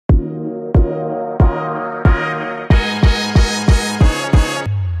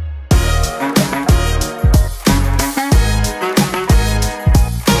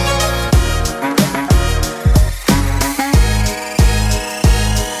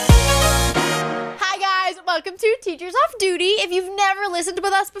welcome to Teachers Off Duty. If you've never listened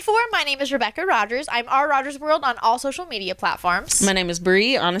with us before, my name is Rebecca Rogers. I'm R. Rogers World on all social media platforms. My name is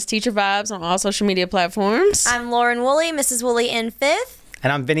Bree, Honest Teacher Vibes on all social media platforms. I'm Lauren Woolley, Mrs. Woolley in 5th.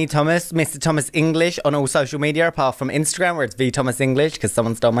 And I'm Vinnie Thomas, Mr. Thomas English on all social media, apart from Instagram, where it's V Thomas English, because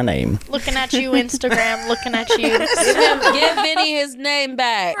someone stole my name. Looking at you, Instagram. Looking at you. Give Vinny his name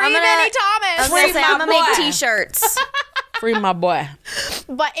back. Free Vinnie Thomas. I'm gonna make t-shirts. Free my boy.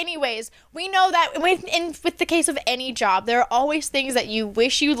 But anyways, we know that with the case of any job, there are always things that you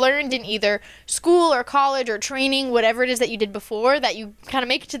wish you learned in either school or college or training, whatever it is that you did before, that you kind of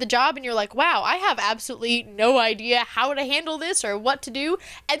make it to the job and you're like, wow, I have absolutely no idea how to handle this or what to do.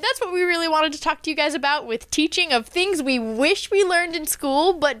 And that's what we really wanted to talk to you guys about with teaching, of things we wish we learned in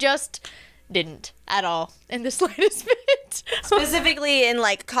school, but just didn't at all in the slightest bit. Specifically in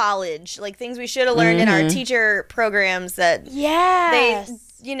like college, like things we should have learned in our teacher programs that Yes.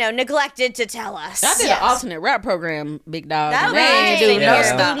 they, neglected to tell us. I did an alternate rap program, big dog. That And they ain't was do no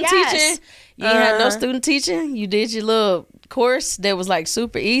interesting. student Yes. teaching. You ain't had no student teaching. You did your little course that was like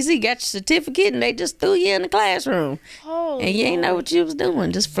super easy, got your certificate, and they just threw you in the classroom. Holy And you ain't know what you was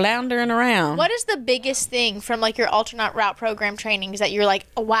doing, just floundering around. What is the biggest thing from like your alternate route program trainings that you're like,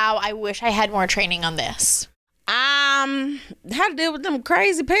 wow, I wish I had more training on this? How to deal with them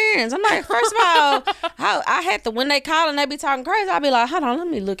crazy parents. I'm like, first of all, how I had to, when they call and they be talking crazy, I'll be like, hold on, let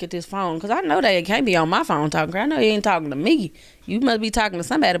me look at this phone, because I know they can't be on my phone talking crazy. I know you ain't talking to me. You must be talking to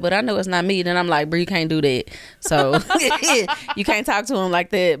somebody, but I know it's not me. Then I'm like, bro, you can't do that. So you can't talk to them like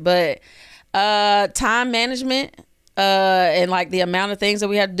that. But time management, and like the amount of things that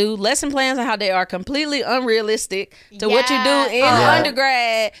we have to do, lesson plans and how they are completely unrealistic to what you do in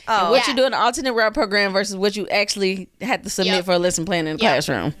undergrad and what you do in the alternate route program versus what you actually had to submit for a lesson plan in the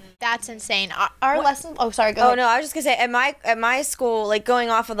classroom. That's insane. Our lesson. Oh, sorry. Go ahead. Oh no, I was just gonna say at my school, like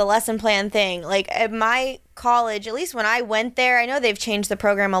going off of the lesson plan thing, like at my college, at least when I went there, I know they've changed the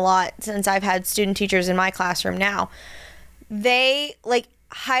program a lot since I've had student teachers in my classroom now. They like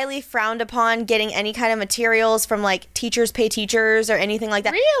highly frowned upon getting any kind of materials from like Teachers Pay Teachers or anything like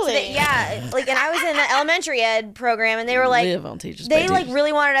that. Really? So like, and I was in the elementary ed program, and they were like, Live on Teachers they Pay like Teachers.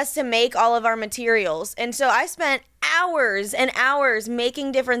 really wanted us to make all of our materials, and so I spent hours and hours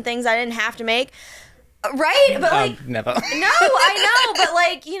making different things I didn't have to make. Right? But like, Never. no, I know, but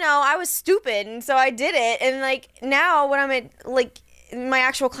like, I was stupid, and so I did it, and like now when I'm at like in my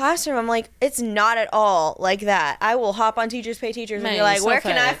actual classroom, I'm like, it's not at all like that. I will hop on Teachers Pay Teachers and be like, so where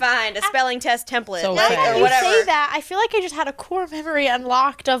can I fast. find a spelling test template? So Now fast. that or you whatever. say that, I feel like I just had a core memory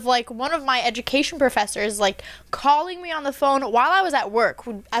unlocked of like one of my education professors like calling me on the phone while I was at work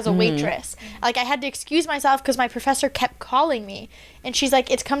as a waitress. Like I had to excuse myself because my professor kept calling me, and she's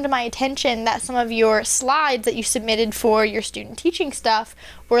like, it's come to my attention that some of your slides that you submitted for your student teaching stuff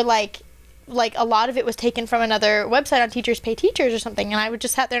were like a lot of it was taken from another website on Teachers Pay Teachers or something. And I would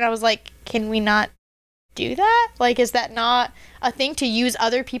just sat there and I was like, can we not do that? Like, is that not a thing to use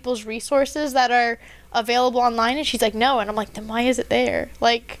other people's resources that are available online? And she's like, no. And I'm like, then why is it there?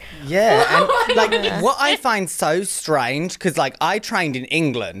 Like, Yeah, and like what I find so strange, because like I trained in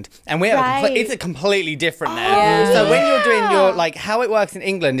England, and we have Right. it's a completely different there. So when you're doing your like how it works in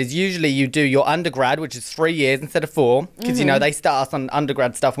England is usually you do your undergrad, which is 3 years instead of 4, because they start us on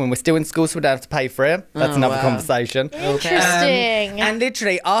undergrad stuff when we're still in school, so we don't have to pay for it. That's another conversation. interesting. And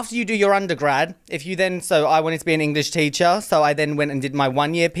literally, after you do your undergrad, if you then, so I wanted to be an English teacher, so I then went and did my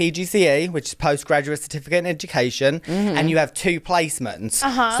 1 year PGCE, which is postgraduate certificate in education, and you have 2 placements.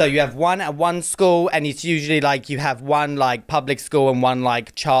 So you have one at one school, and it's usually like you have one like public school and one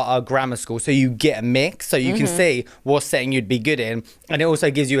like charter grammar school, so you get a mix, so you can see what setting you'd be good in, and it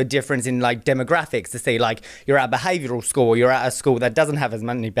also gives you a difference in like demographics to see like you're at a behavioural school or you're at a school that doesn't have as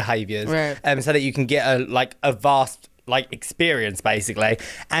many behaviours, so that you can get a vast like experience basically.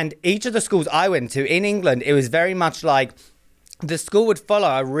 And each of the schools I went to in England, it was very much like the school would follow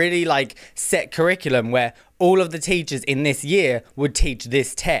a really like set curriculum where all of the teachers in this year would teach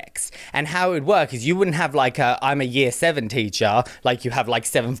this text. And how it would work is you wouldn't have like I'm a year 7 teacher, like you have like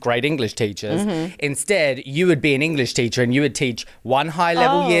 7th grade English teachers. Instead, you would be an English teacher and you would teach one high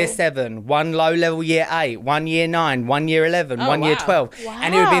level year 7, one low level year 8, one year 9, one year 11, one year 12.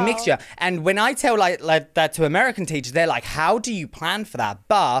 And it would be a mixture. And when I tell like that to American teachers, they're like, how do you plan for that?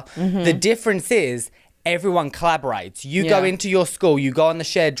 But the difference is everyone collaborates. You go into your school, you go on the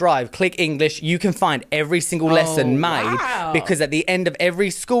shared drive, click English, you can find every single lesson made, because at the end of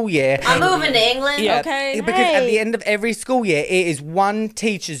every school year, I'm moving to England. because at the end of every school year, it is one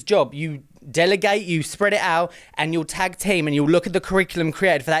teacher's job. delegate, you spread it out, and you'll tag team, and you'll look at the curriculum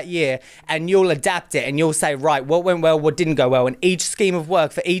created for that year, and you'll adapt it, and you'll say, right, what went well, what didn't go well, and each scheme of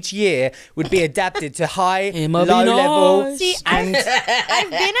work for each year would be adapted to high, low level. See, and I've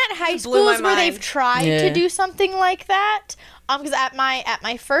been at high blew my schools where they've mind. tried to do something like that. Because at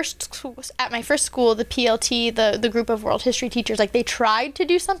my first school, the PLT, the group of world history teachers, like they tried to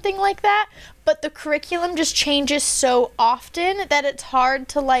do something like that, but the curriculum just changes so often that it's hard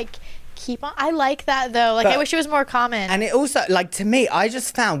to like keep on. I like that though. Like I wish it was more common. And it also, like, to me, I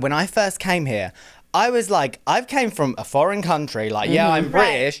just found when I first came here, I was like, I've came from a foreign country, like, yeah, I'm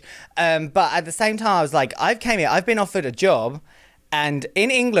British, but at the same time, I was like, I've came here, I've been offered a job. And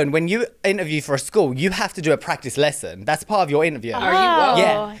in England, when you interview for a school, you have to do a practice lesson. That's part of your interview. Yeah.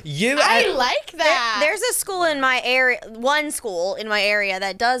 I like that. There's a school in my area, one school in my area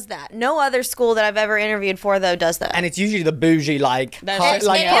that does that. No other school that I've ever interviewed for, though, does that. And it's usually the bougie, like, That's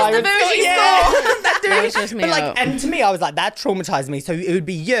just me. It's the bougie school. That was just me But like, up. and to me, I was like, that traumatized me. So it would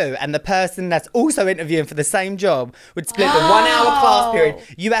be you and the person that's also interviewing for the same job would split the 1 hour class period.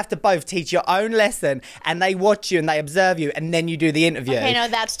 You have to both teach your own lesson, and they watch you and they observe you, and then you do the interview. Okay, no,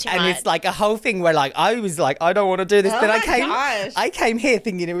 that's too and much. it's like a whole thing where like I was like, I don't want to do this. Oh Then my gosh. I came here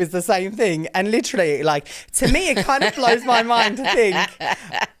thinking it was the same thing, and literally, like, to me, it kind of blows my mind to think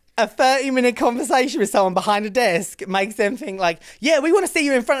a 30-minute conversation with someone behind a desk makes them think like, yeah, we want to see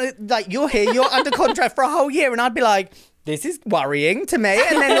you in front of, like, you're here, you're under contract for a whole year. And I'd be like, this is worrying to me.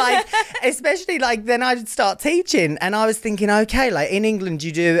 And then like, especially like, then I'd start teaching and I was thinking, okay, like in England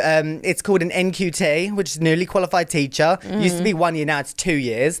you do, it's called an NQT, which is newly qualified teacher. Used to be 1 year, now it's 2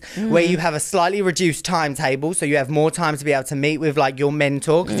 years, where you have a slightly reduced timetable. So you have more time to be able to meet with like your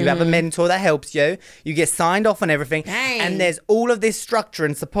mentor, because you have a mentor that helps you. You get signed off on everything. Dang. And there's all of this structure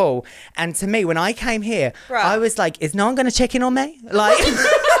and support. And to me, when I came here, Bruh. I was like, is no one going to check in on me? Like...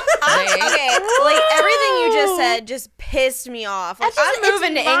 Okay, like everything you just said just pissed me off. Like, I'm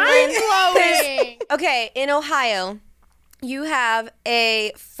moving to England. Mind-blowing. Okay, in Ohio, you have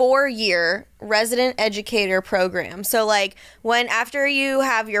a 4-year resident educator program. So like when after you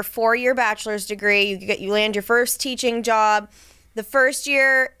have your 4-year bachelor's degree, you land your first teaching job. The first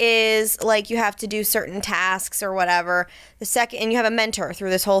year is like you have to do certain tasks or whatever. The second, and you have a mentor through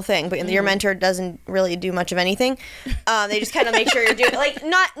this whole thing, but your mentor doesn't really do much of anything. They just kind of make sure you're doing, like,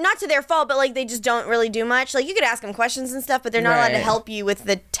 not to their fault, but like they just don't really do much. Like you could ask them questions and stuff, but they're not allowed to Right. help you with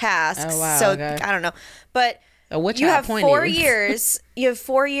the tasks. Oh, wow, So okay. I don't know, but. What You y'all have point 4 is? years. You have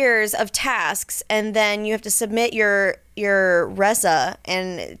 4 years of tasks, and then you have to submit your RESA,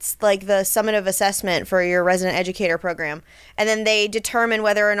 and it's like the summative assessment for your resident educator program. And then they determine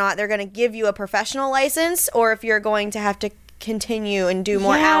whether or not they're going to give you a professional license, or if you're going to have to continue and do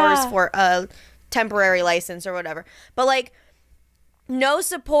more hours for a temporary license or whatever. But like, no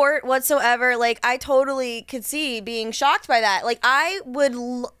support whatsoever. Like, I totally could see being shocked by that. Like, I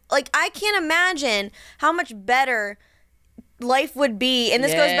can't imagine how much better life would be. And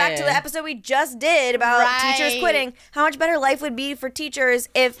this goes back to the Yeah. episode we just did about teachers Right. quitting. How much better life would be for teachers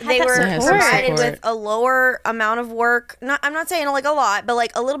if they that were support. provided Support. with a lower amount of work. I'm not saying like a lot, but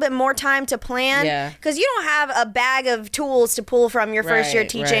like a little bit more time to plan. Yeah. Because you don't have a bag of tools to pull from your first year Right,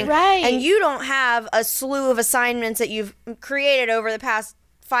 teaching. right. And you don't have a slew of assignments that you've created over the past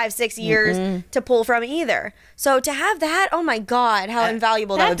 5-6 years to pull from either. So to have that, oh my God, how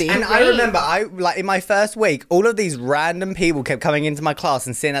invaluable that would be. And I remember, like in my first week, all of these random people kept coming into my class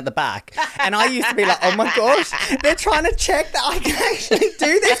and sitting at the back, and I used to be like, "Oh my gosh, they're trying to check that I can actually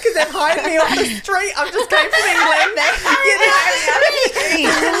do this because they've hired me off the street. I've just came from England."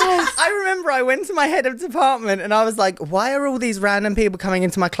 I remember I went to my head of department and I was like, "Why are all these random people coming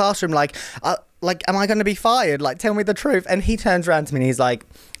into my classroom? Like, am I going to be fired? Like, tell me the truth." And he turns around to me and he's like,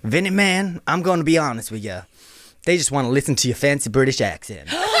 "Vinny, man, I'm going to be honest with you. They just want to listen to your fancy British accent."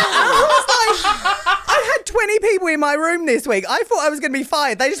 I had 20 people in my room this week. I thought I was going to be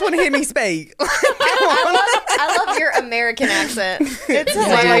fired. They just want to hear me speak. I love your American accent. It's My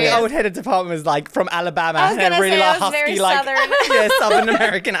like, hilarious. old head of department was like from Alabama. I was and gonna really say, like I was very husky, like Southern. yeah, Southern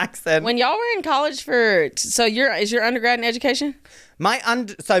American accent. When y'all were in college is your undergrad in education?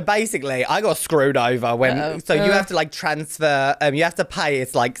 So basically, I got screwed over when. So you have to like transfer. You have to pay.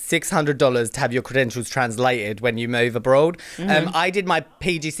 It's like $600 to have your credentials translated when you move abroad. I did my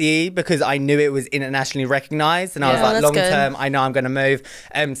PGCE because I knew it was internationally recognised, and I was Yeah, like, that's long good. term, I know I'm going to move.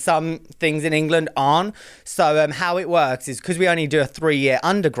 Some things in England aren't. So how it works is because we only do a 3-year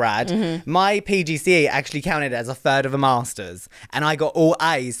undergrad. My PGCE actually counted as a third of a master's, and I got all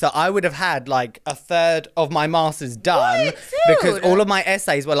A's. So I would have had like a third of my master's done because all of my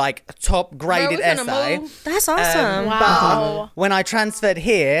essays were like top graded we finna essay. move. That's awesome. Wow. But when I transferred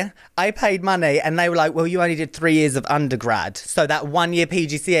here, I paid money and they were like, well, you only did 3 years of undergrad. So that 1 year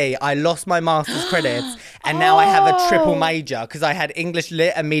PGCE, I lost my master's credits and now I have a triple major because I had English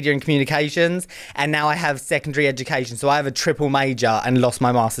Lit and Media and Communications and now I have secondary education. So I have a triple major and lost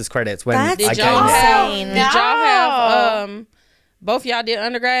my master's credits when That's I Did came y'all here. have? insane. Did y'all have? Both y'all did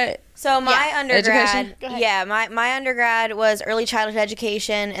undergrad. So my Yeah. undergrad, Education? Go ahead. yeah, my undergrad was early childhood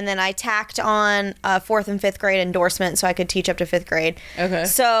education, and then I tacked on a 4th and 5th grade endorsement so I could teach up to 5th grade. Okay.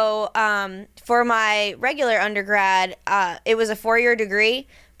 So for my regular undergrad, it was a 4-year degree,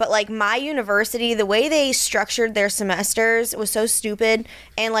 but like my university, the way they structured their semesters was so stupid,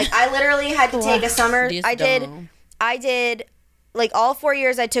 and like I literally had to take a summer. This I dumb. did. Like all 4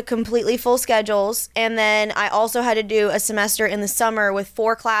 years, I took completely full schedules, and then I also had to do a semester in the summer with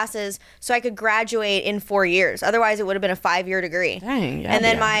 4 classes, so I could graduate in 4 years. Otherwise, it would have been a 5-year degree. Dang, y'all And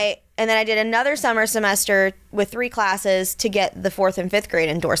then be and then I did another summer semester with 3 classes to get the 4th and 5th grade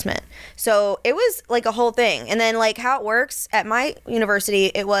endorsement. So it was like a whole thing. And then like how it works at my university,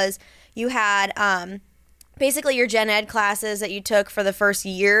 it was you had basically your gen ed classes that you took for the first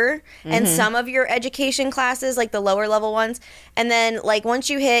year and some of your education classes, like the lower level ones. And then like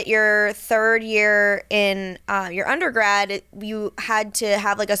once you hit your 3rd year in your undergrad, you had to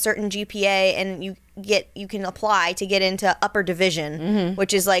have like a certain GPA and you can apply to get into upper division,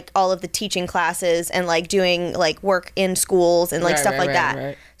 which is like all of the teaching classes and like doing like work in schools and like Right, stuff right, like right, that.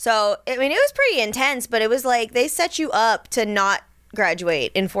 right. So, I mean, it was pretty intense, but it was like they set you up to not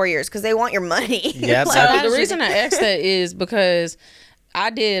graduate in 4 years because they want your money. Yep, Like, that's- The reason I asked that is because I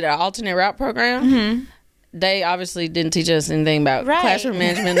did an alternate route program. They obviously didn't teach us anything about Right. classroom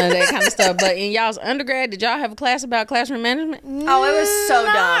management and that kind of stuff. But in y'all's undergrad, did y'all have a class about classroom management? Oh, it was so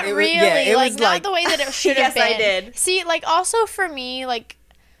Not dumb. It was- really. yeah, it like was not like- the way that it should have Yes, been. I did. See, like also for me, like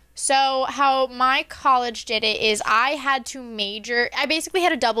so how my college did it is I had to major. I basically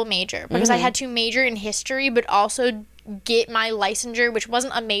had a double major because I had to major in history, but also get my licensure, which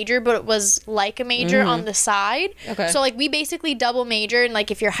wasn't a major, but it was like a major on the side. Okay. So like we basically double major, and like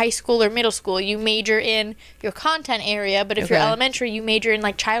if you're high school or middle school, you major in your content area, but if you're Okay. elementary, you major in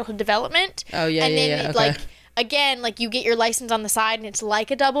like childhood development. Oh, yeah, and yeah, then yeah, it, okay. like again, like you get your license on the side and it's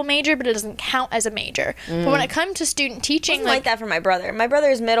like a double major, but it doesn't count as a major. But when it comes to student teaching, Wasn't like that for my brother. My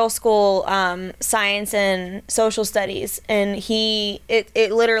brother's middle school science and social studies, and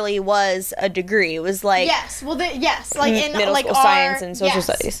it literally was a degree. It was like yes, well, yes, like in middle like school our, science and social yes.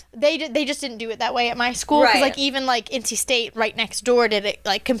 studies. They just didn't do it that way at my school because Right. like even like NC State right next door did it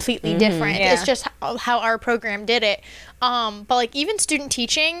like completely different. Yeah. It's just how our program did it. But like even student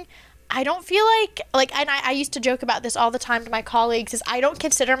teaching, I don't feel like and I used to joke about this all the time to my colleagues is I don't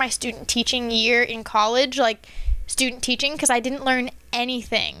consider my student teaching year in college like student teaching because I didn't learn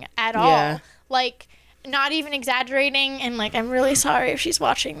anything at all. Yeah. Like not even exaggerating, and like I'm really sorry if she's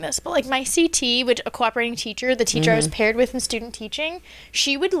watching this, but like my CT, which a cooperating teacher, the teacher I was paired with in student teaching,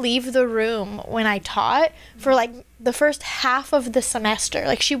 she would leave the room when I taught for like the first half of the semester.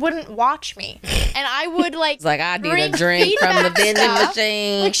 Like she wouldn't watch me, and I would like It's like I need a bring drink from the feedback vending stuff.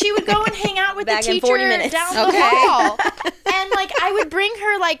 machine. Like she would go and hang out with the Back in teacher 40 minutes. down the Okay. hall, and like I would bring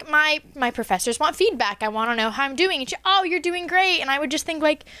her like my professors want feedback. I want to know how I'm doing. And she, oh, you're doing great, and I would just think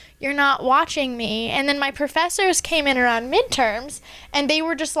like you're not watching me. And then my professors came in around midterms, and they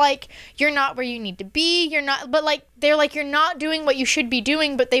were just like, you're not where you need to be. You're not, but like they're like you're not doing what you should be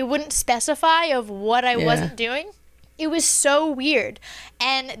doing, but they wouldn't specify of what I wasn't doing. It was so weird.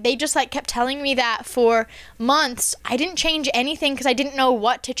 And they just like kept telling me that for months. I didn't change anything because I didn't know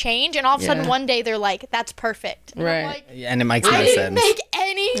what to change. And all of a sudden Yeah. one day they're like, that's perfect. And I'm Right. like, And it makes no I didn't sense. make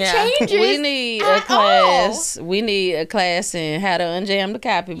any Yeah. changes. We need a at all. class. We need a class in how to unjam the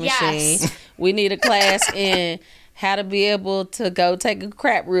copy machine. Yes. We need a class in how to be able to go take a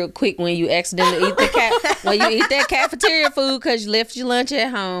crap real quick when you accidentally eat when you eat that cafeteria food because you left your lunch at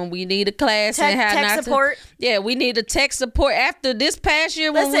home. We need a class in how tech not support. to. Yeah, we need a tech support after this past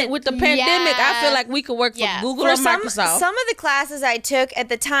year Listen, with the pandemic. I feel like we could work for Yes. Google For or some Microsoft. of the classes I took at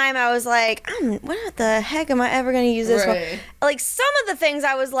the time, I was like, what the heck am I ever going to use this Right. for? Like some of the things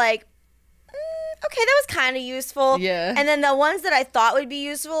I was like, okay, that was kind of useful. Yeah. And then the ones that I thought would be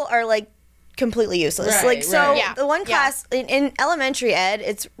useful are like completely useless. Right, like so right. Yeah. the one Yeah. class in elementary ed,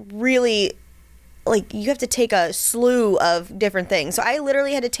 it's really like you have to take a slew of different things. So I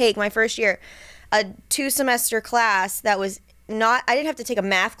literally had to take my first year a 2-semester class that was not I didn't have to take a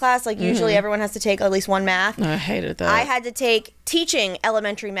math class like usually everyone has to take at least one math. I hated that. I had to take teaching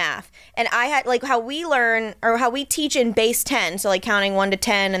elementary math, and I had like how we learn or how we teach in base 10, so like counting 1 to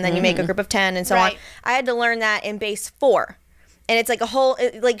 10 and then you make a group of 10 and so on. Right. I had to learn that in base 4. and it's like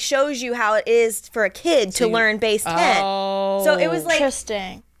it like shows you how it is for a kid to learn base 10. Oh. So it was like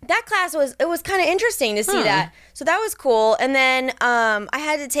Interesting. that class was kind of interesting to see that. So that was cool. And then I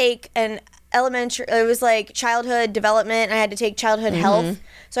had to take an elementary, it was like childhood development, and I had to take childhood health.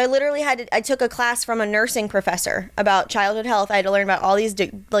 So I literally I took a class from a nursing professor about childhood health. I had to learn about all these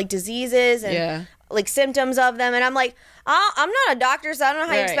like diseases and like symptoms of them. And I'm like, I'm not a doctor, so I don't know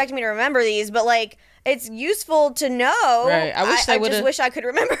how you expect me to remember these, but like, it's useful to know. Right. I just wish I could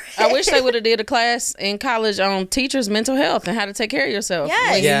remember it. I wish they would have did a class in college on teachers' mental health and how to take care of yourself.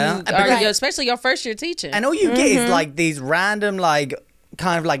 Yes. When Yeah. you especially your first year teaching. And all you get is like these random like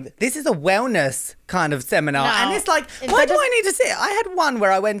kind of like, this is a wellness kind of seminar. No. And it's like, why do I need to sit? I had one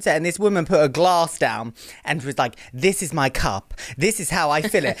where I went to and this woman put a glass down and was like, this is my cup. This is how I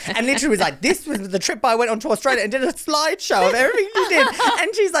fill it. And literally was like, this was the trip I went on to Australia and did a slideshow of everything you did.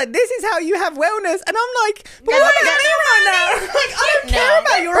 And she's like, this is how you have wellness. And I'm like, but what about me right now? Like, I don't care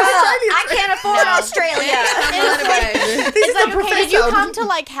about your Australian. I can't afford Australia. This is It's like, a okay, did you professor. come to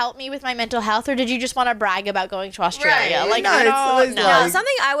like help me with my mental health, or did you just want to brag about going to Australia? Right. Like, No, I it's don't always know. like- No,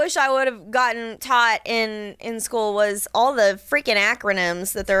 something I wish I would have gotten taught in school was all the freaking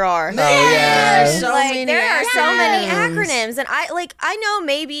acronyms that there are. Oh, yeah. There's so many there are so many acronyms. acronyms, and I know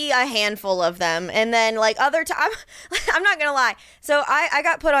maybe a handful of them, and then like other time, I'm not gonna lie. So I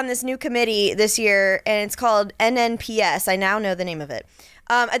got put on this new committee this year, and it's called NNPS. I now know the name of it.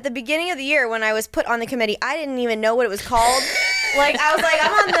 At the beginning of the year, when I was put on the committee, I didn't even know what it was called. Like, I was like,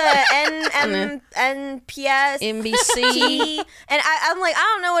 I'm on the NPS. NBC. And I'm like, I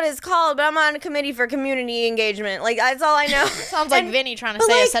don't know what it's called, but I'm on a committee for community engagement. Like, that's all I know. Sounds like Vinny trying to But,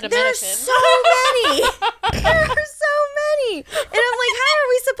 say like, there's acetaminophen. so many. There are so many. And I'm like, how are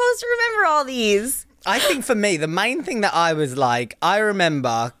we supposed to remember all these? I think for me, the main thing that I was like, I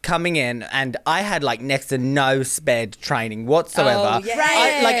remember coming in and I had like next to no SPED training whatsoever. Oh, yeah.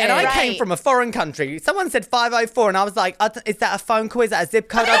 And I came Right. from a foreign country. Someone said 504 and I was like, is that a phone call? Is that a zip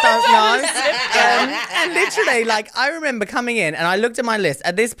code? I don't know. And literally, like, I remember coming in and I looked at my list.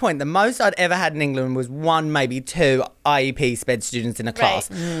 At this point, the most I'd ever had in England was 1, maybe 2 IEP SPED students in a class.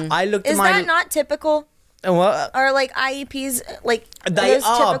 I looked at Is my... that not typical? What? Or like IEPs, like They those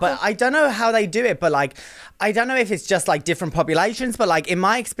are, typical? but I don't know how they do it. But like, I don't know if it's just like different populations. But like in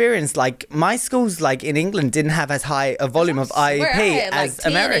my experience, like my schools, like in England, didn't have as high a volume of Where I IEP had, like, as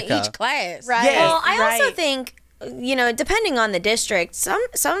 10 in America. each class. Right. Yes. Well, I also Right. think, you know, depending on the district, some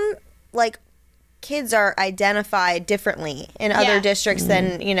like kids are identified differently in other Yeah. districts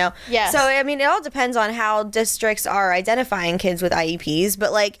than, you know. Yes. So, I mean, it all depends on how districts are identifying kids with IEPs.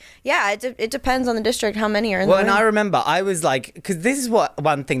 But, like, yeah, it depends on the district how many are in Well, the and room. I remember I was like, because this is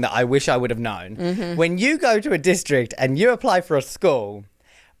one thing that I wish I would have known. Mm-hmm. When you go to a district and you apply for a school,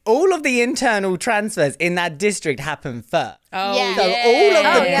 all of the internal transfers in that district happen first. Oh, Yeah. So yeah. all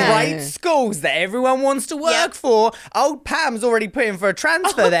of the yeah. great schools that everyone wants to work for, old Pam's already put in for a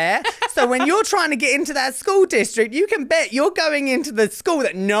transfer there. So when you're trying to get into that school district, you can bet you're going into the school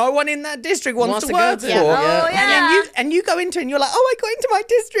that no one in that district wants to go work to. for. Yeah. Oh, yeah. And you go into it and you're like, oh, I got into my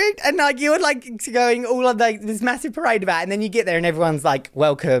district. And like you're like going all of like this massive parade about it. And then you get there and everyone's like,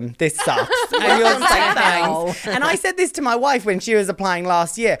 welcome, this sucks. And you're just like, thanks. And I said this to my wife when she was applying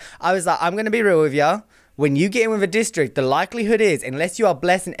last year. I was like, I'm going to be real with you. When you get in with a district, the likelihood is, unless you are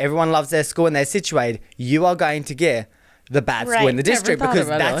blessed and everyone loves their school and they're situated, you are going to get the bad school in the Right. district Never thought because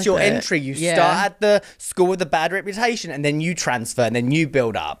about it that's like your that. entry. You Yeah. start at the school with a bad reputation and then you transfer and then you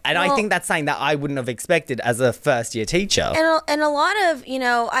build up. And I Well- think that's something that I wouldn't have expected as a first year teacher. And a lot of, you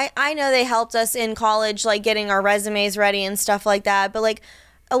know, I know they helped us in college, like getting our resumes ready and stuff like that. But like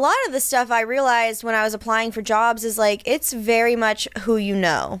a lot of the stuff I realized when I was applying for jobs is like, it's very much who you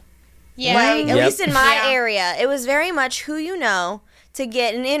know. Yeah. Like, at Yep. least in my Yeah. area, it was very much who you know to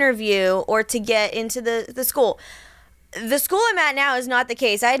get an interview or to get into the school. The school I'm at now is not the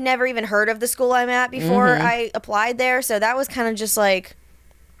case. I had never even heard of the school I'm at before I applied there. So that was kind of just like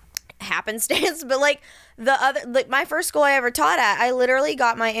happenstance. But like the other, like my first school I ever taught at, I literally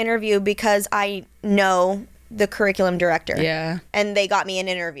got my interview because I know the curriculum director. Yeah. And they got me an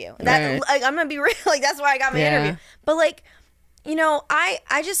interview. That Right. like, I'm gonna be real, like that's why I got my Yeah. interview. But like, you know, I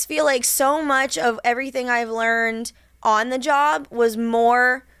just feel like so much of everything I've learned on the job was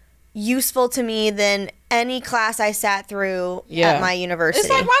more useful to me than any class I sat through Yeah. at my university. It's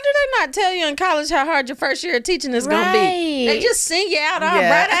like, why do they not tell you in college how hard your first year of teaching is going to be? Right. They just sing you out all Yeah.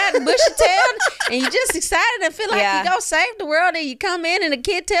 bright-eyed and bushy-tailed, and you're just excited and feel like Yeah. you go save the world, and you come in and the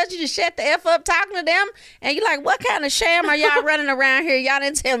kid tells you to shut the F up talking to them, and you're like, what kind of sham are y'all running around here? Y'all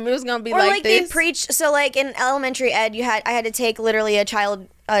didn't tell me it was going to be or like this. they preach. So like in elementary ed, I had to take literally a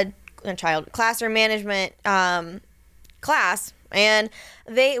classroom management class. And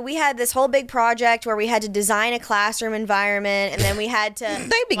we had this whole big project where we had to design a classroom environment, and then we had to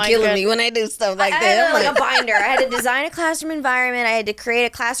They be killing me when they do stuff like I that. had I'm like a binder. I had to design a classroom environment. I had to create a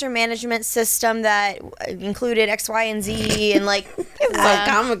classroom management system that included X, Y, and Z, and like it's so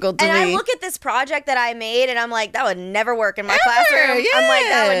comical to and me. I look at this project that I made, and I'm like, that would never work in my classroom. I'm like, that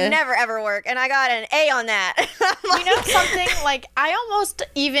yeah. would never ever work, and I got an A on that. You know something? Like, I almost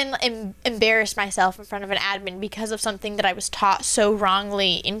even embarrassed myself in front of an admin because of something that I was taught so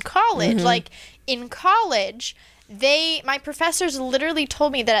wrongly in college. Like, in college, my professors literally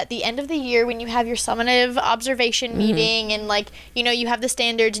told me that at the end of the year, when you have your summative observation meeting and, like, you know, you have the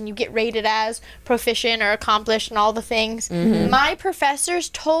standards and you get rated as proficient or accomplished and all the things, my professors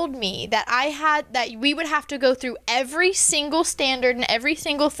told me that we would have to go through every single standard and every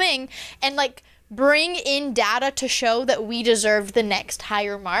single thing and, like, bring in data to show that we deserved the next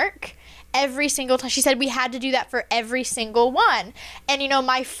higher mark every single time. She said we had to do that for every single one. And, you know,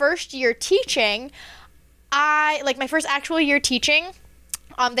 my first year teaching, my first actual year teaching,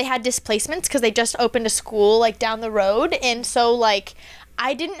 they had displacements because they just opened a school, like, down the road. And so, like,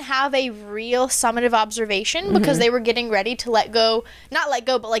 I didn't have a real summative observation because they were getting ready to not let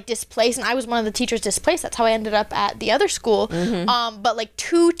go, but like displace. And I was one of the teachers displaced. That's how I ended up at the other school. But like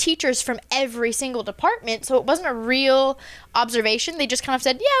 2 teachers from every single department. So it wasn't a real observation. They just kind of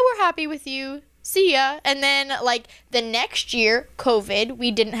said, yeah, we're happy with you. See ya. And then, like, the next year, COVID, we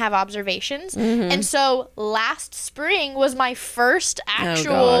didn't have observations. And so last spring was my first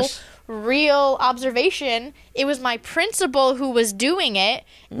actual real observation. It was my principal who was doing it,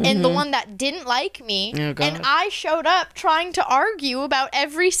 and the one that didn't like me. And I showed up trying to argue about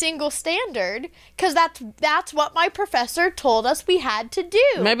every single standard because that's what my professor told us we had to do.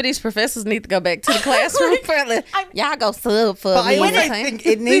 Maybe these professors need to go back to the classroom. Y'all go sub for But me. I also think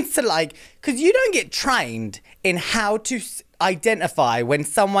it needs to, like, because you don't get trained in how to identify when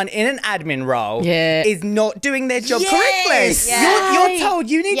someone in an admin role is not doing their job correctly. You're told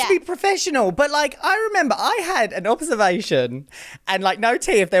you need to be professional. But, like, I remember I had an observation, and, like, no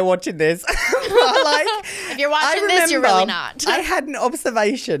tea if they're watching this. But, like, if you're watching this, you're really not. I had an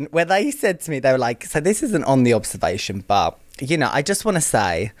observation where they said to me, they were like, so this isn't on the observation, but, you know, I just want to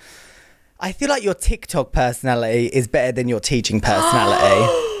say, I feel like your TikTok personality is better than your teaching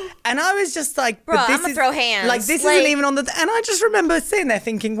personality. And I was just like, bro, but this I'm gonna throw hands. Like, this isn't even on the. And I just remember sitting there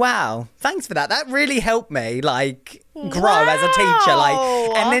thinking, wow, thanks for that. That really helped me, like, grow as a teacher.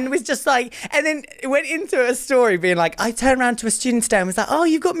 Like, and then it was just like, and then it went into a story being like, I turned around to a student today and was like, oh,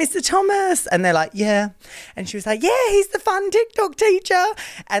 you've got Mr. Thomas. And they're like, yeah. And she was like, yeah, he's the fun TikTok teacher.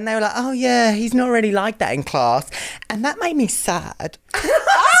 And they were like, oh, yeah, he's not really like that in class. And that made me sad.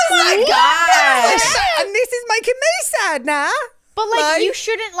 Oh, my gosh. And this is making me sad now. But, like,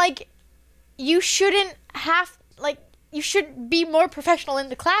 you shouldn't have, like, you should be more professional in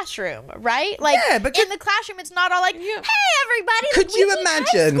the classroom, right? Like, in the classroom, it's not all like, hey, everybody. Could you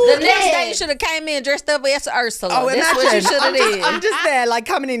imagine? The next day you should have came in dressed up as Ursula. Oh, that's what you should have did. I'm just there, like,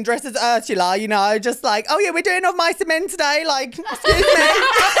 coming in dressed as Ursula, you know, just like, oh, yeah, we're doing Of Mice and Men today. Like, excuse me.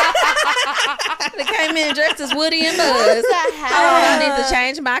 They came in dressed as Woody and Buzz. I need to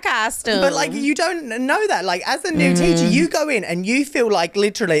change my costume. But, like, you don't know that. Like, as a new teacher, you go in and you feel like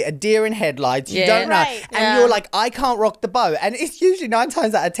literally a deer in headlights. You don't know. Right. And you're like, I can't rock the boat. And it's usually 9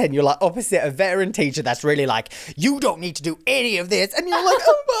 times out of 10, you're like opposite a veteran teacher that's really like, you don't need to do any of this. And you're like,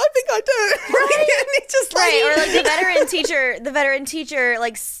 oh, but I think I do. Right? And it's just like... Or like the veteran teacher,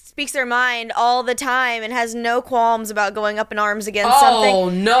 like, speaks their mind all the time and has no qualms about going up in arms against something. Oh,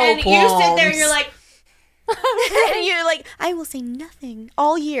 no and qualms. you sit there and you're like... and you're like, I will say nothing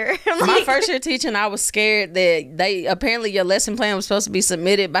all year. My first year teaching, I was scared that apparently your lesson plan was supposed to be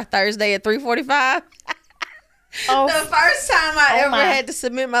submitted by Thursday at 3:45. Oh, the first time I ever had to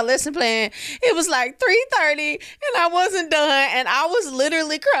submit my lesson plan, it was like 3:30 and I wasn't done, and I was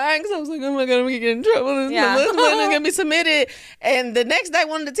literally crying because I was like, oh my God, I'm gonna get in trouble. My lesson plan is gonna be submitted. And the next day,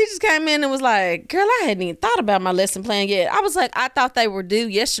 one of the teachers came in and was like, girl, I hadn't even thought about my lesson plan yet. I was like, I thought they were due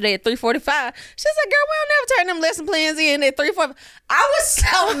yesterday at 3:45. She's like, girl, we don't never turn them lesson plans in at 3:45. I was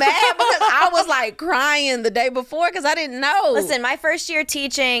so mad because I was like crying the day before because I didn't know. Listen, my first year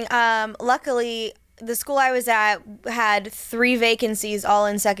teaching, luckily, the school I was at had 3 vacancies all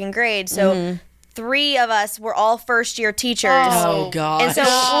in 2nd grade. So 3 of us were all first year teachers. Oh, God. And so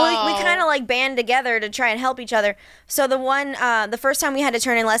we kind of like band together to try and help each other. So the first time we had to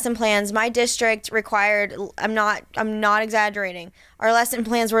turn in lesson plans, my district required, I'm not exaggerating, our lesson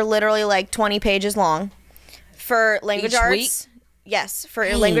plans were literally like 20 pages long for language Each arts. week? Yes, for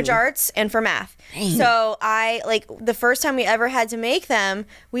language arts and for math. So I, like, the first time we ever had to make them,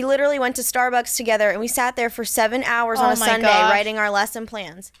 we literally went to Starbucks together and we sat there for 7 hours on a my Sunday gosh. writing our lesson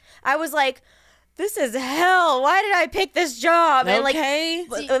plans. I was like, this is hell. Why did I pick this job? And Okay.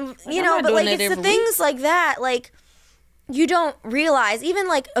 like, you I'm know, not but doing like, that it's the every things like that, like, you don't realize, even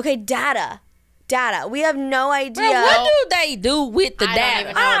like, okay, data. We have no idea. Bro, what do they do with the I don't data?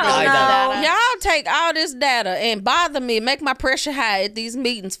 even know I what don't to do with know. the data. Y'all take all this data and bother me, make my pressure high at these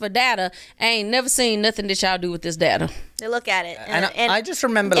meetings for data. I ain't never seen nothing that y'all do with this data. They look at it And I just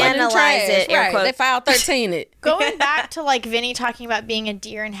remember, like, analyze Trash, it. Air right? quotes. They filed 13 it. Going back to like Vinny talking about being a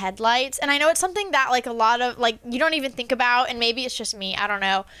deer in headlights, and I know it's something that like a lot of like you don't even think about, and maybe it's just me, I don't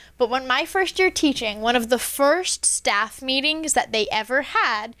know. But when my first year teaching, one of the first staff meetings that they ever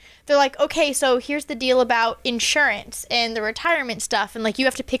had, they're like, okay, so here's the deal about insurance and the retirement stuff, and like you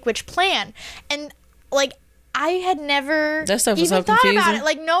have to pick which plan, and like I had never That stuff was even so thought about confusing. it.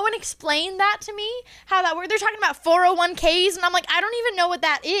 Like no one explained that to me, how that worked. They're talking about 401ks, and I'm like, I don't even know what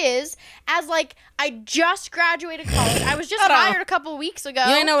that is. As like I just graduated college. I was just Hold on. hired a couple weeks ago.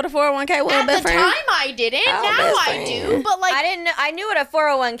 You ain't know what a 401k was, At best the friend? time I didn't. Oh, Now best I friend. do. But like I didn't know. I knew what a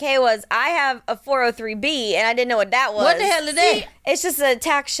 401k was. I have a 403b, and I didn't know what that was. What the hell is that? It's just a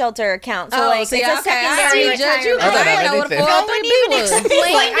tax shelter account. So Oh, like, see, it's a okay, I secondary already judged you. retirement. I don't I know know what a anything. 403b was.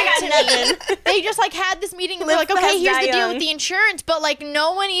 explained Like, I it got to me. They just like had this meeting and they're Live like, okay, fast, here's die the deal young. with the insurance. But like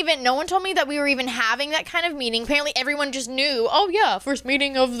no one told me that we were even having that kind of meeting. Apparently everyone just knew, oh yeah, first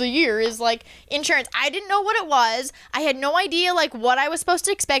meeting of the year is like insurance. I didn't know what it was. I had no idea like what I was supposed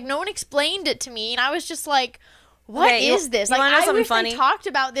to expect. No one explained it to me, and I was just like, what Okay, you- is this? you Like wanna know I something wish funny? they talked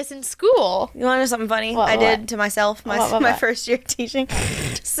about this in school. You want to know something funny? What, I what? did to myself my What? first year teaching.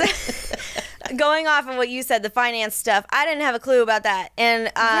 So, going off of what you said, the finance stuff, I didn't have a clue about that.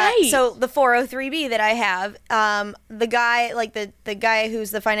 And Right. so the 403b that I have, the guy, like the guy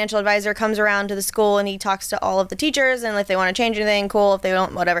who's the financial advisor, comes around to the school and he talks to all of the teachers, and if they want to change anything, cool. If they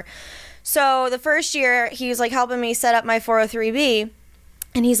don't, whatever. So the first year, he was like helping me set up my 403b.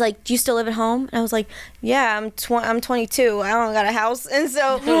 And he's like, do you still live at home? And I was like, yeah, I'm 22. I don't got a house. And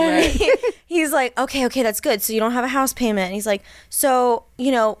so he's like, okay, that's good. So you don't have a house payment. And he's like, so,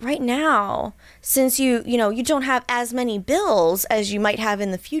 right now, since you don't have as many bills as you might have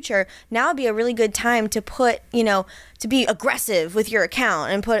in the future, now would be a really good time to put, to be aggressive with your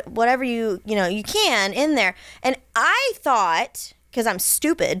account and put whatever you can in there. And I thought, because I'm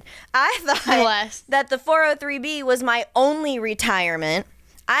stupid, I thought Bless. that the 403b was my only retirement.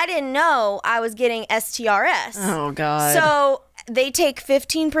 I didn't know I was getting STRS. Oh, God. So they take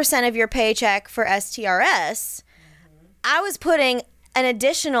 15% of your paycheck for STRS. I was putting an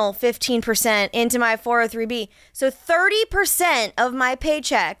additional 15% into my 403b. So 30% of my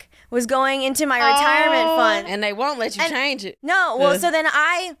paycheck was going into my retirement fund. And they won't let you change it. No, well, so then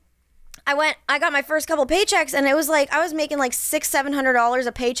I got my first couple paychecks, and it was like I was making like $600-700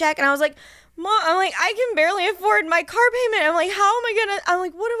 a paycheck, and I was like, Mom, I'm like, I can barely afford my car payment. I'm like, how am I gonna? I'm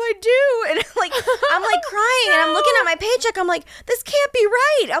like, what do I do? And I'm like crying, and I'm looking at my paycheck. I'm like, this can't be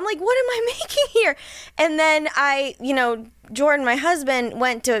right. I'm like, what am I making here? And then Jordan, my husband,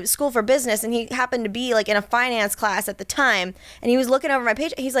 went to school for business, and he happened to be like in a finance class at the time, and he was looking over my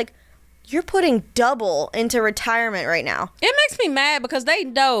paycheck. He's like, you're putting double into retirement right now. It makes me mad because they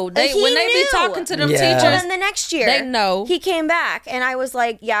know. He When they be knew. talking to them Yeah. Well, teachers, then the next year, they know. he came back, and I was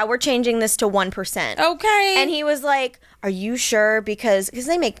like, yeah, we're changing this to 1%. okay. And he was like, are you sure? Because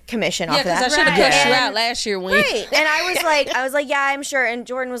they make commission off yeah, of that. because I should have Right. cussed you And- out last year when Right. And I was like, yeah, I'm sure. And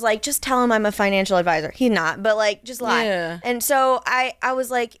Jordan was like, just tell him I'm a financial advisor. He's not, but like, just lie. Yeah. And so I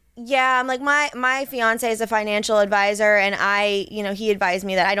was like, yeah, I'm like, my fiance is a financial advisor, and he advised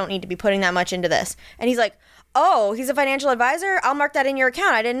me that I don't need to be putting that much into this. And he's like, oh, he's a financial advisor? I'll mark that in your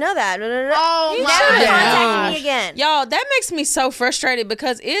account. I didn't know that. Oh He my never contacted gosh. me again. Y'all, that makes me so frustrated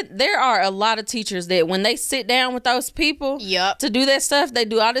because there are a lot of teachers that when they sit down with those people Yup. to do that stuff, they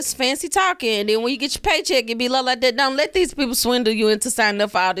do all this fancy talking. And then when you get your paycheck, it be like that. Don't let these people swindle you into signing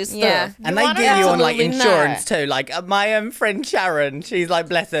up for all this Yeah. stuff. And You they wanna give you know? on like Absolutely insurance not. too. Like my friend Sharon, she's like,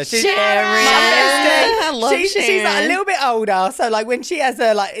 bless her, she's Sharon! I love She's like a Sharon. little bit older, so like when she has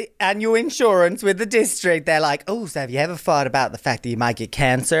her like annual insurance with the district, they're like, oh, so have you ever thought about the fact that you might get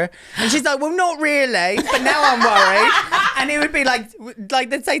cancer? And she's like, well, not really, but now I'm worried. And it would be like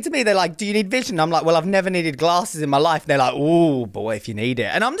they'd say to me, they're like, do you need vision? I'm like, well, I've never needed glasses in my life. And they're like, oh boy, if you need it.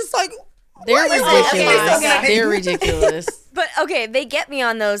 And I'm just like, They're what is ridiculous. this? Okay. They're ridiculous. But okay, they get me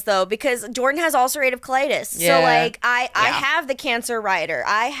on those though, because Jordan has ulcerative colitis. Yeah. So like I have the cancer rider.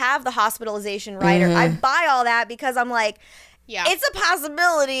 I have the hospitalization rider. I buy all that because I'm like, Yeah. it's a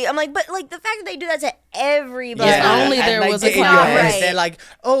possibility. I'm like, but like the fact that they do that to everybody. Yeah. Only and there they was a get in your class. head. Right. They're like,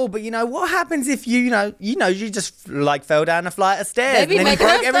 oh, but what happens if you just like fell down a flight of stairs They be and then you making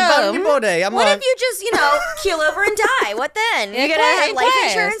broke up every bone in your stuff. body? I'm What like, if you just, keel over and die? What then? You're In gonna have class. life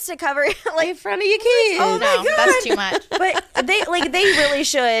insurance to cover like In front of your kids. Oh my No, God. that's too much. But they really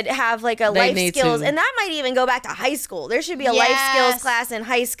should have like a They life need skills, to. and that might even go back to high school. There should be a life skills Yes. class in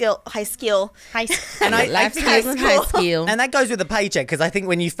high skill. and I Life think skills and high skill. And that goes with the paycheck, because I think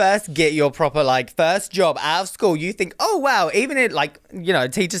when you first get your proper first job out of school, you think, oh wow, even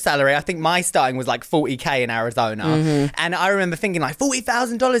at teacher salary, I think my starting was like $40K in Arizona, and I remember thinking like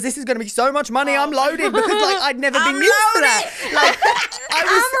 $40,000, this is going to be so much money. I'm loaded, because I'd never been used to that. I'm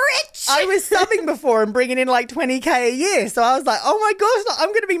rich. I was subbing before and bringing in like $20K a year, so I was like, oh my gosh, I'm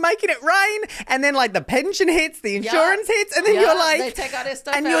going to be making it rain. And then the pension hits, the insurance hits, and then you're like, they take all this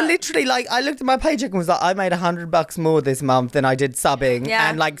stuff and you're out. literally like, I looked at my paycheck and was like, I made $100 more this month than I did subbing. Yeah.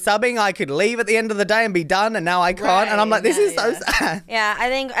 And subbing, I could leave at the end of the day and be done, and now I can't. And I'm like, this is so sad. Yeah, I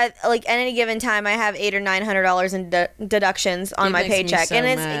think at any given time I have $800 or $900 in deductions on It my makes me paycheck, so and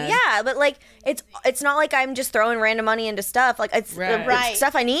it's mad. but it's not like I'm just throwing random money into stuff. Like it's Right.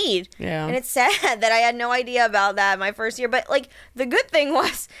 stuff I need. Yeah. And it's sad that I had no idea about that my first year. But the good thing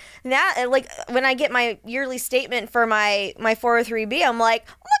was that when I get my yearly statement for my 403B, I'm like,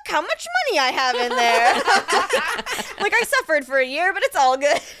 look how much money I have in there. I suffered for a year, but it's all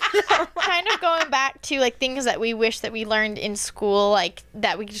good. Kind of going back to things that we wish that we learned in school,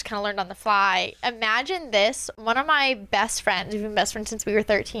 that we just kind of learned on the fly. Imagine this: one of my best friends, we've been best friends since we were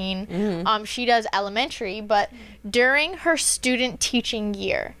 13. She does elementary, but during her student teaching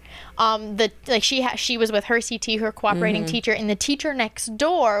year, she was with her CT, her cooperating teacher, and the teacher next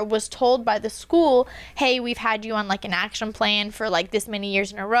door was told by the school, hey, we've had you on an action plan for this many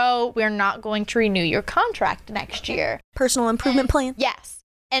years in a row. We're not going to renew your contract next year. Personal improvement plan. Yes.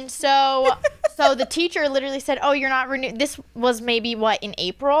 And so the teacher literally said, oh, you're not renewing. This was maybe in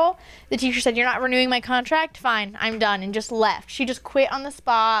April. The teacher said, you're not renewing my contract? Fine, I'm done, and just left. She just quit on the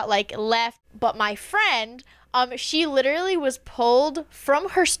spot, left. But my friend, she literally was pulled from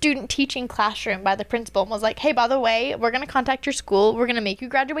her student teaching classroom by the principal and was like, hey, by the way, we're going to contact your school. We're going to make you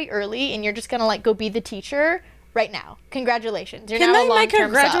graduate early, and you're just going to go be the teacher right now. Congratulations. You're Can now they a make her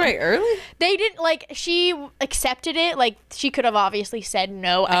long-term sub. graduate early? They didn't she accepted it. She could have obviously said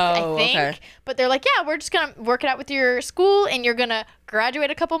no, I think. Okay. But they're like, yeah, we're just going to work it out with your school, and you're going to graduate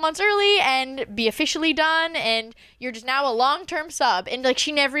a couple months early and be officially done, and you're just now a long-term sub. And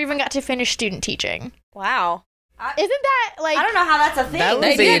she never even got to finish student teaching. Wow. Isn't that I don't know how that's a thing. That would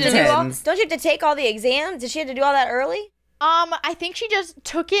They be did intense. Don't you have to take all the exams? Did she have to do all that early? I think she just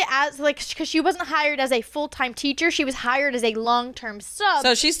took it as because she wasn't hired as a full-time teacher. She was hired as a long-term sub.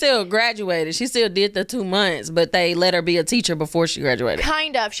 So she still graduated. She still did the 2 months, but they let her be a teacher before she graduated.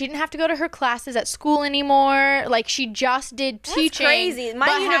 Kind of. She didn't have to go to her classes at school anymore. She just did teaching. That's crazy. My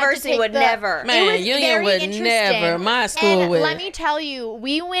but had to university take would never. Man, It was Union very would interesting. never. My school and would. let me tell you,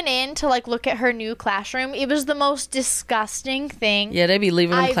 we went in to look at her new classroom. It was the most disgusting thing Yeah, they be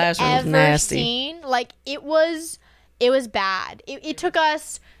leaving them I've classrooms ever nasty. seen. It was bad. It took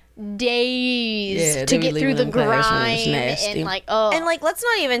us days Yeah, to they be get through leaving the them classrooms grind nasty. and And let's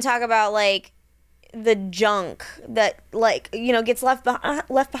not even talk about the junk that gets left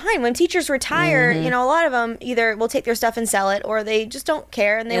behind when teachers retire. Mm-hmm. A lot of them either will take their stuff and sell it, or they just don't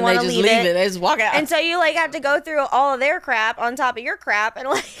care and they And want they to just leave it. They just walk out. And so you have to go through all of their crap on top of your crap, and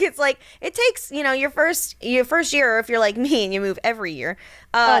it takes your first year, or if you're like me and you move every year,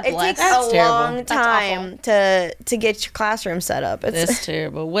 it bless. takes That's a terrible. long That's time to get your classroom set up. That's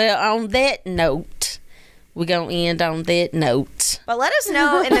terrible. Well, on that note, we're going to end on that note. But let us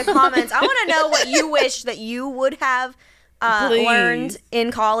know in the comments. I want to know what you wish that you would have Please. learned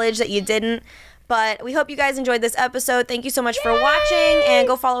in college that you didn't. But we hope you guys enjoyed this episode. Thank you so much for watching. And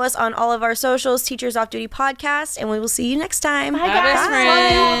go follow us on all of our socials, Teachers Off Duty Podcast. And we will see you next time. Bye, Bye, best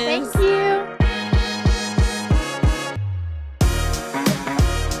guys. friends. Thank you.